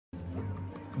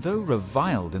Though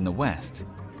reviled in the West,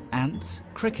 ants,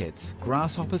 crickets,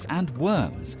 grasshoppers and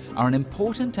worms are an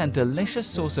important and delicious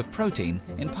source of protein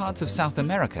in parts of South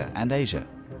America and Asia.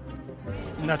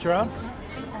 Natural?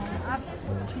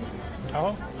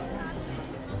 Oh.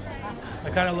 I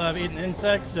kind of love eating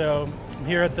insects, so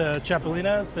here at the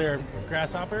chapelinas, they're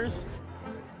grasshoppers.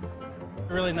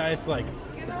 Really nice, like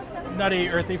nutty,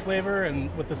 earthy flavor,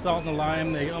 and with the salt and the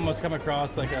lime, they almost come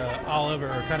across like a olive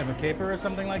or kind of a caper or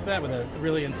something like that with a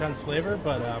really intense flavor.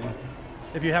 But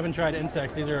if you haven't tried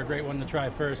insects, these are a great one to try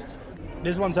first.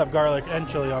 These ones have garlic and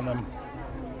chili on them,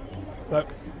 but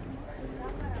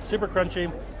super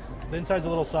crunchy. The inside's a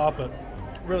little soft, but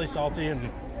really salty, and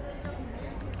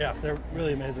yeah, they're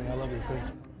really amazing. I love these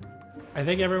things. I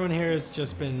think everyone here has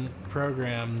just been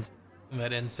programmed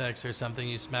that insects are something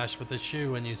you smash with a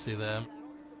shoe when you see them.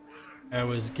 I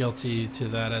was guilty to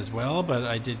that as well, but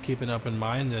I did keep an open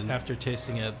mind, and after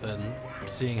tasting it, then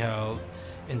seeing how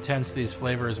intense these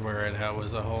flavors were and how it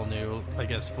was a whole new, I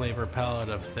guess, flavor palette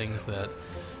of things that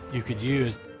you could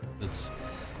use. It's,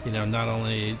 you know, not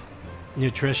only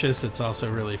nutritious, it's also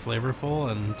really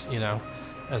flavorful, and, you know,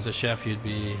 as a chef, you'd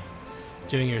be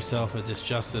doing yourself a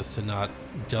disjustice to not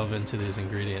delve into these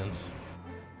ingredients.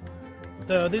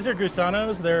 So these are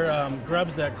gusanos. They're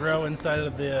grubs that grow inside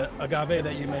of the agave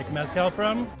that you make mezcal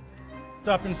from. It's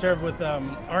often served with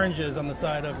oranges on the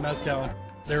side of mezcal.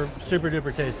 They're super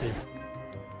duper tasty.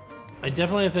 I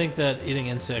definitely think that eating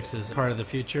insects is part of the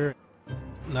future.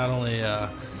 Not only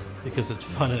because it's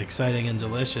fun and exciting and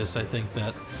delicious, I think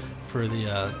that for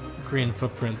the green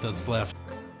footprint that's left.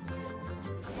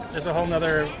 There's a whole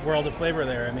nother world of flavor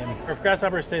there. I mean, if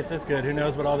grasshoppers taste this good, who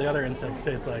knows what all the other insects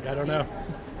taste like? I don't know.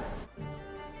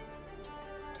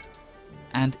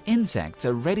 And insects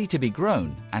are ready to be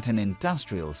grown at an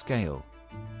industrial scale.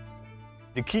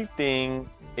 The key thing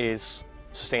is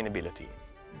sustainability.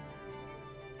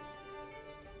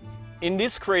 In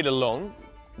this crate alone,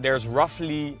 there's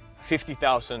roughly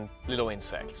 50,000 little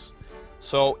insects.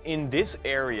 So in this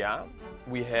area,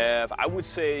 we have, I would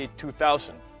say,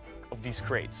 2,000 of these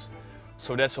crates.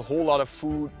 So that's a whole lot of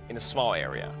food in a small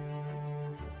area.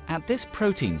 At this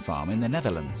protein farm in the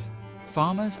Netherlands,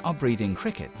 farmers are breeding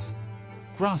crickets,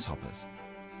 grasshoppers,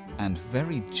 and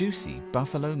very juicy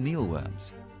buffalo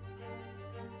mealworms.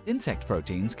 Insect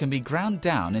proteins can be ground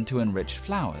down into enriched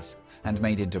flours and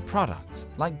made into products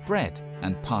like bread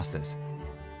and pastas.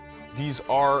 These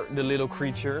are the little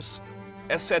creatures.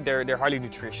 As said, they're highly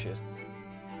nutritious.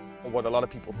 What a lot of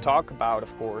people talk about,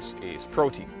 of course, is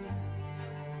protein.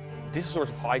 This is sort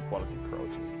of high quality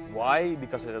protein. Why?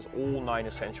 Because it has all 9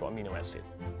 essential amino acids.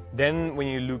 Then when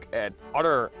you look at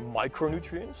other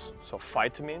micronutrients, so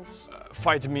vitamins,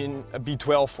 vitamin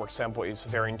B12, for example, is a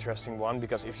very interesting one,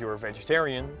 because if you're a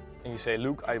vegetarian and you say,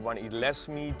 look, I want to eat less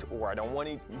meat, or I don't want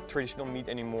to eat traditional meat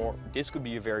anymore, this could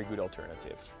be a very good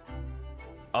alternative.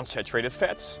 Unsaturated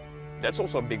fats, that's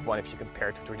also a big one if you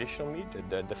compare to traditional meat.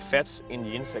 The fats in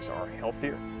the insects are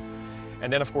healthier.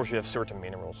 And then of course you have certain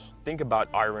minerals. Think about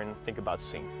iron, think about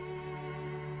zinc.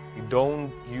 You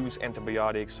don't use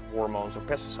antibiotics, hormones, or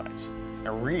pesticides.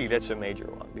 And really that's a major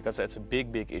one, because that's a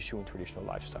big, big issue in traditional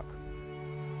livestock.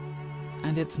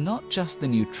 And it's not just the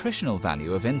nutritional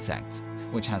value of insects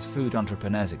which has food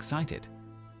entrepreneurs excited.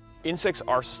 Insects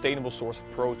are a sustainable source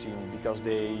of protein because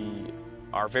they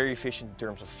are very efficient in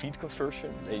terms of feed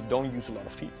conversion. They don't use a lot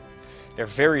of feed. They're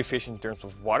very efficient in terms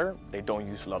of water. They don't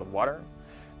use a lot of water.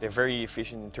 They're very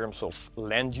efficient in terms of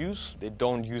land use. They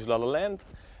don't use a lot of land.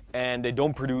 And they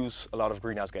don't produce a lot of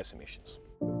greenhouse gas emissions.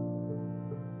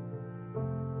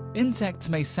 Insects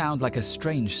may sound like a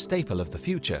strange staple of the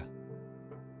future.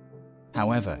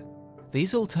 However,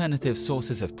 these alternative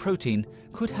sources of protein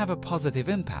could have a positive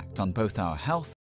impact on both our health